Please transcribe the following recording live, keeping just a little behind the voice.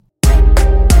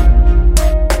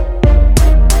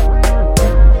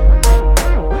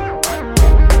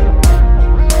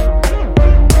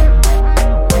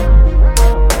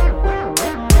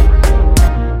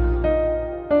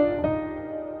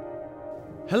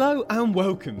Hello and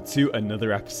welcome to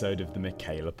another episode of the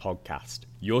Michaela podcast,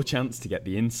 your chance to get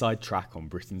the inside track on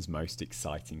Britain's most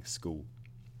exciting school.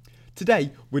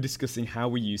 Today we're discussing how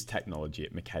we use technology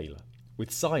at Michaela with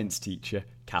science teacher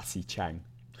Cassie Cheng.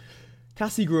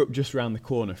 Cassie grew up just round the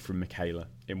corner from Michaela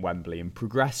in Wembley and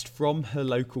progressed from her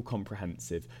local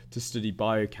comprehensive to study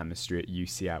biochemistry at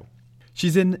UCL.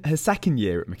 She's in her second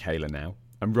year at Michaela now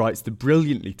and writes the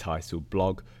brilliantly titled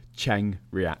blog Cheng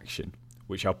Reaction,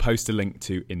 which I'll post a link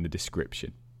to in the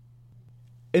description.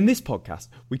 In this podcast,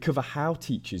 we cover how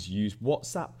teachers use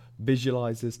WhatsApp,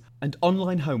 visualisers and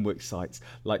online homework sites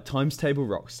like Times Table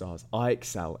Rockstars,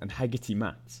 iExcel and Hegarty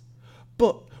Maths,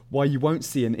 but why you won't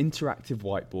see an interactive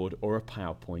whiteboard or a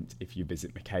PowerPoint if you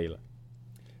visit Michaela.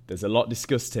 There's a lot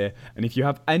discussed here, and if you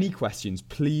have any questions,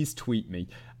 please tweet me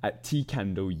at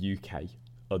tkendalluk.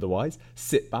 Otherwise,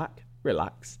 sit back,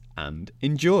 relax and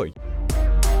enjoy.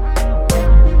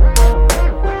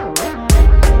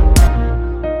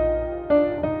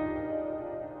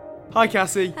 Hi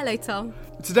Cassie. Hello Tom.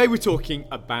 Today we're talking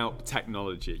about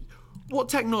technology. What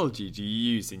technology do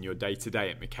you use in your day-to-day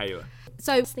at Michaela?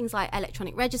 So things like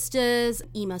electronic registers,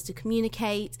 emails to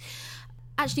communicate.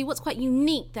 Actually, what's quite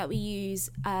unique that we use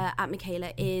at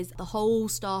Michaela is the whole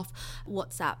staff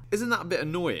WhatsApp. Isn't that a bit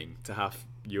annoying to have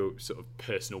your sort of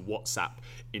personal WhatsApp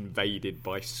invaded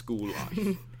by school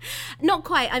life? Not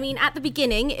quite. I mean, at the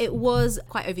beginning, it was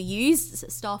quite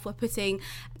overused. Staff were putting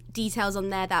details on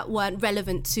there that weren't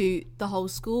relevant to the whole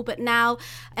school, but now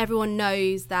everyone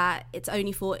knows that it's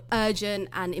only for urgent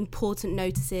and important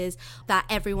notices that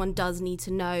everyone does need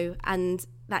to know, and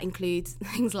that includes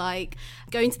things like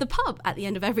going to the pub at the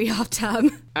end of every half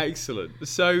term. Excellent.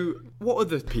 So what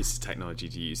other pieces of technology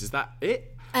do you use? Is that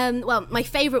it? Well, my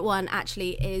favourite one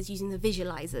actually is using the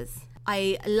visualisers.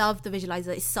 I love the visualizer.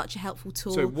 It's such a helpful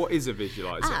tool. So what is a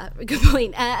visualizer? Good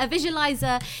point. A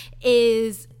visualizer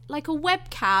is like a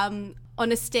webcam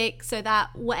on a stick so that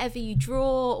whatever you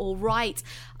draw or write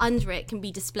under it can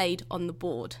be displayed on the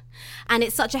board. And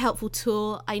it's such a helpful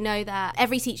tool. I know that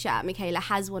every teacher at Michaela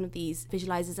has one of these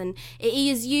visualizers, and it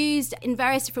is used in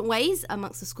various different ways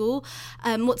amongst the school.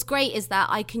 What's great is that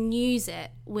I can use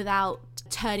it without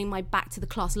turning my back to the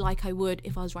class like I would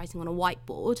if I was writing on a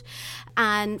whiteboard.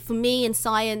 And for me in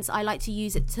science, I like to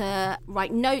use it to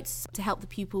write notes to help the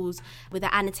pupils with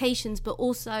their annotations, but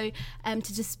also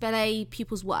to display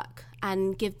pupils' work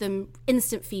and give them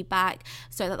instant feedback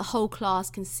so that the whole class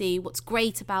can see what's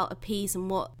great about a piece and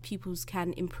what pupils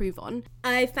can improve on.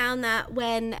 I found that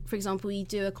when, for example, we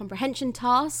do a comprehension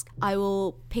task, I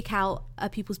will pick out a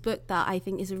pupil's book that I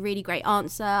think is a really great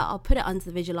answer. I'll put it under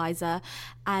the visualizer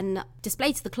and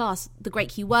display to the class the great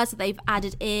keywords that they've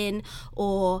added in,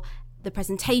 or the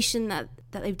presentation that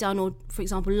they've done, or, for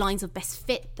example, lines of best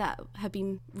fit that have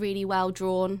been really well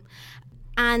drawn.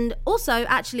 And also,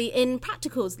 actually, in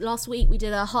practicals, last week we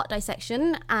did a heart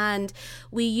dissection and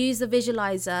we used the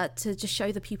visualizer to just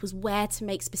show the pupils where to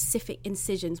make specific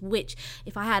incisions, which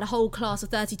if I had a whole class of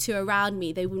 32 around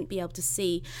me, they wouldn't be able to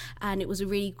see. And it was a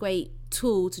really great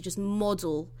tool to just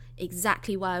model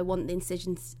exactly where I want the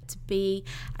incisions to be,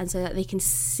 and so that they can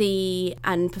see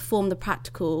and perform the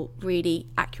practical really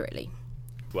accurately.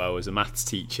 Well, as a maths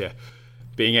teacher,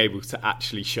 being able to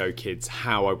actually show kids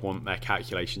how I want their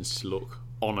calculations to look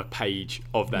on a page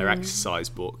of their exercise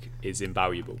book is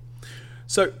invaluable.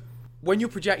 So when you're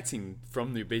projecting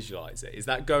from the visualizer, is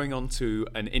that going onto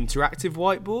an interactive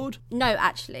whiteboard? No,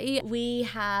 actually. We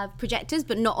have projectors,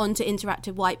 but not onto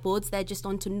interactive whiteboards. They're just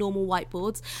onto normal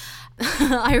whiteboards.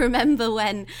 I remember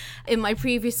when, in my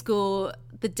previous school,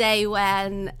 the day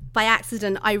when, by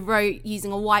accident, I wrote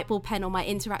using a whiteboard pen on my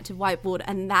interactive whiteboard,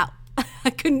 and that I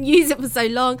couldn't use it for so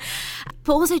long.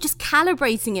 But also just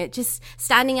calibrating it, just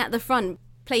standing at the front,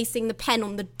 placing the pen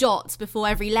on the dots before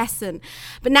every lesson.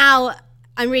 But now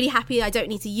I'm really happy I don't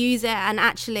need to use it. And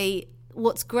actually,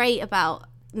 what's great about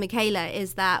Michaela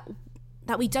is that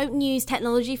we don't use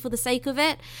technology for the sake of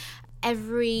it.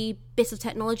 Every bit of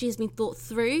technology has been thought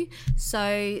through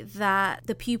so that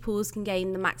the pupils can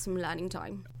gain the maximum learning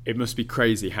time. It must be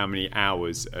crazy how many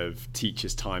hours of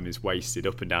teachers' time is wasted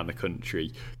up and down the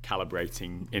country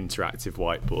calibrating interactive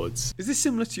whiteboards. Is this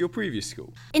similar to your previous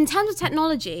school? In terms of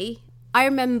technology, I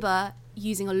remember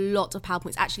using a lot of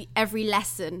PowerPoints. Actually, every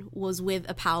lesson was with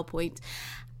a PowerPoint.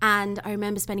 And I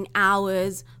remember spending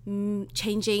hours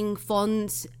changing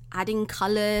fonts, adding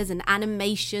colours and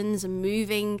animations and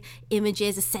moving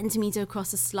images a centimetre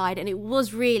across a slide. And it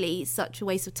was really such a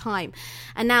waste of time.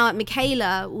 And now at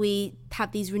Michaela, we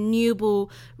have these renewable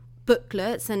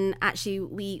booklets, and actually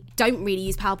we don't really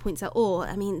use PowerPoints at all.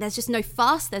 I mean, there's just no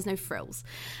fuss, there's no frills.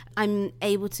 I'm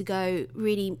able to go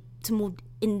really to more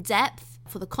in-depth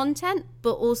for the content,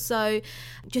 but also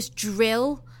just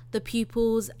drill the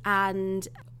pupils and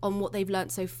on what they've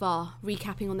learnt so far,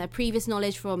 recapping on their previous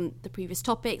knowledge from the previous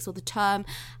topics or the term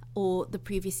or the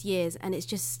previous years. And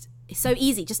it's so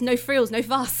easy, just no frills, no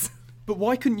fuss. But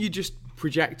why couldn't you just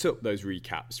project up those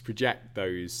recaps, project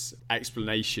those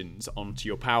explanations onto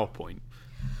your PowerPoint?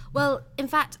 Well, in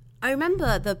fact, I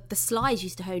remember the slides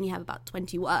used to only have about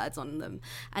 20 words on them.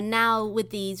 And now with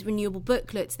these renewable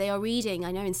booklets, they are reading,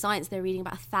 I know in science, they're reading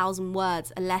about 1,000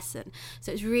 words a lesson.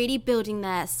 So it's really building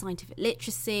their scientific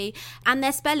literacy and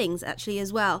their spellings actually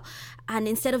as well. And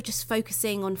instead of just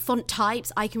focusing on font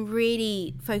types, I can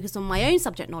really focus on my own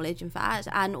subject knowledge, in fact,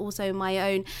 and also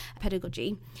my own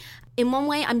pedagogy. In one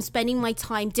way, I'm spending my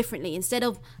time differently. Instead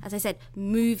of, as I said,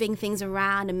 moving things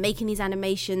around and making these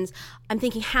animations, I'm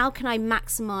thinking, how can I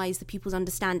maximize the pupil's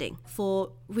understanding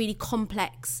for really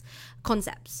complex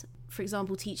concepts? For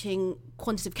example, teaching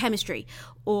quantitative chemistry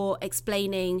or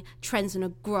explaining trends in a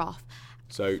graph.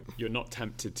 So you're not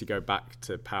tempted to go back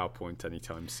to PowerPoint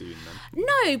anytime soon then?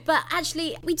 No, but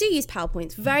actually we do use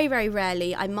PowerPoints. Very, very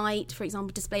rarely I might, for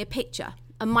example, display a picture,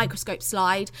 a microscope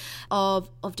slide of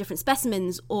different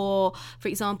specimens, or for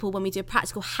example when we do a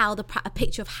practical, a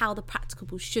picture of how the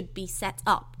practical should be set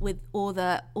up with all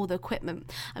the equipment.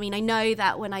 I mean, I know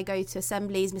that when I go to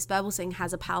assemblies, Miss Burbelsing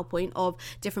has a PowerPoint of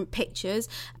different pictures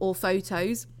or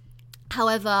photos.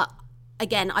 However,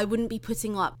 again, I wouldn't be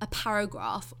putting up a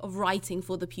paragraph of writing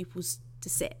for the pupils to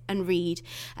sit and read.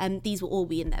 These will all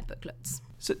be in their booklets.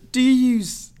 So do you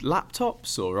use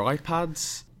laptops or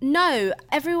iPads? No,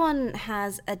 everyone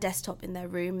has a desktop in their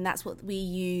room, and that's what we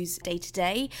use day to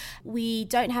day. We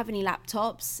don't have any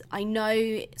laptops. I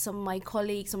know some of my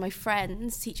colleagues, some of my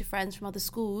friends, teacher friends from other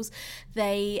schools,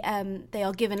 they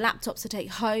are given laptops to take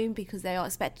home because they are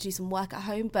expected to do some work at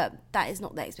home, but that is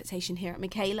not the expectation here at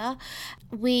Michaela.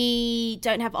 We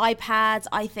don't have iPads.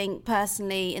 I think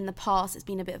personally in the past it's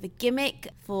been a bit of a gimmick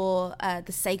for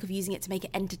the sake of using it to make it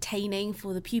entertaining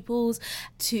for the pupils,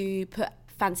 to put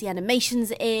fancy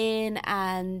animations in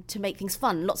and to make things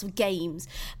fun, lots of games,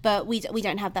 but we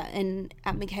don't have that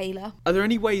at Michaela. Are there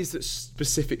any ways that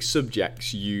specific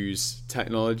subjects use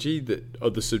technology that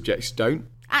other subjects don't?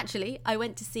 Actually, I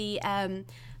went to see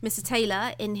Mr.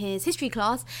 Taylor in his history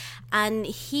class, and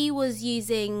he was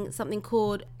using something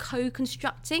called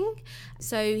co-constructing.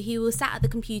 So he was sat at the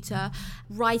computer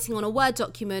writing on a Word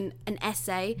document an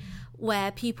essay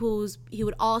where he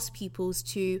would ask pupils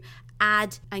to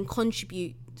add and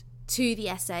contribute to the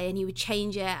essay, and he would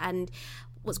change it. And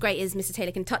what's great is Mr.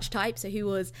 Taylor can touch type, so he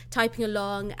was typing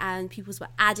along and pupils were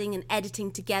adding and editing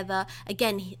together.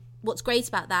 Again, what's great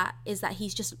about that is that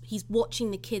he's watching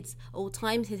the kids all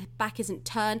times. His back isn't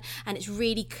turned, and it's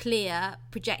really clear,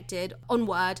 projected on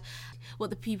Word, what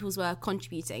the pupils were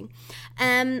contributing.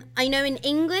 I know in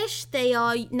English they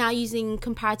are now using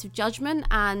comparative judgment,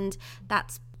 and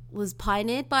that was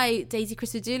pioneered by Daisy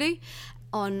Christodoulou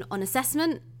on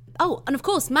assessment. Oh, and of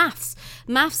course, maths.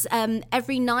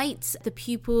 Every night the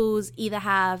pupils either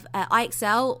have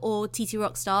IXL or TT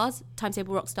Rockstars,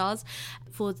 Timetable Rockstars,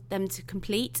 for them to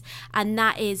complete. And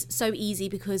that is so easy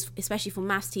because, especially for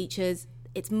maths teachers,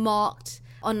 it's marked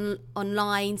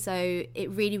online, so it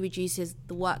really reduces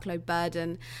the workload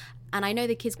burden. And I know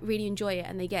the kids really enjoy it,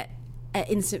 and they get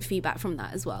instant feedback from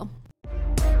that as well.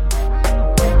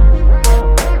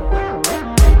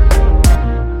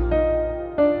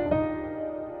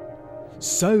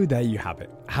 So there you have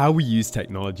it, how we use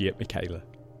technology at Michaela.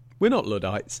 We're not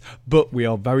Luddites, but we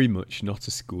are very much not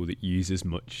a school that uses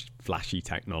much flashy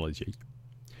technology.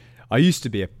 I used to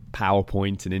be a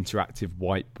PowerPoint and interactive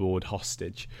whiteboard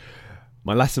hostage.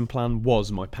 My lesson plan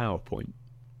was my PowerPoint.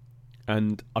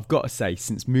 And I've got to say,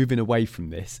 since moving away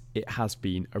from this, it has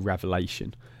been a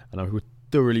revelation, and I would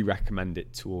thoroughly recommend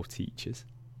it to all teachers.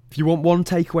 If you want one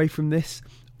takeaway from this,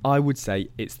 I would say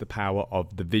it's the power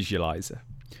of the visualizer.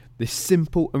 This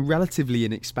simple and relatively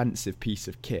inexpensive piece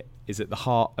of kit is at the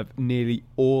heart of nearly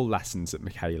all lessons at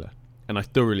Michaela, and I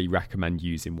thoroughly recommend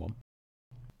using one.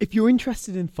 If you're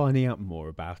interested in finding out more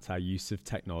about our use of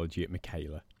technology at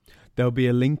Michaela, there'll be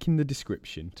a link in the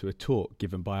description to a talk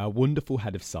given by our wonderful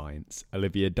Head of Science,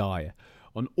 Olivia Dyer,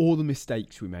 on all the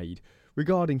mistakes we made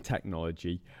regarding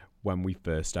technology when we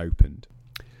first opened.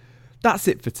 That's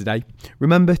it for today.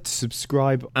 Remember to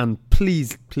subscribe and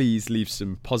please leave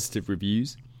some positive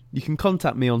reviews. You can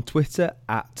contact me on Twitter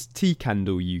at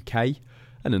 @TKendallUK,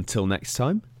 and until next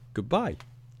time, goodbye.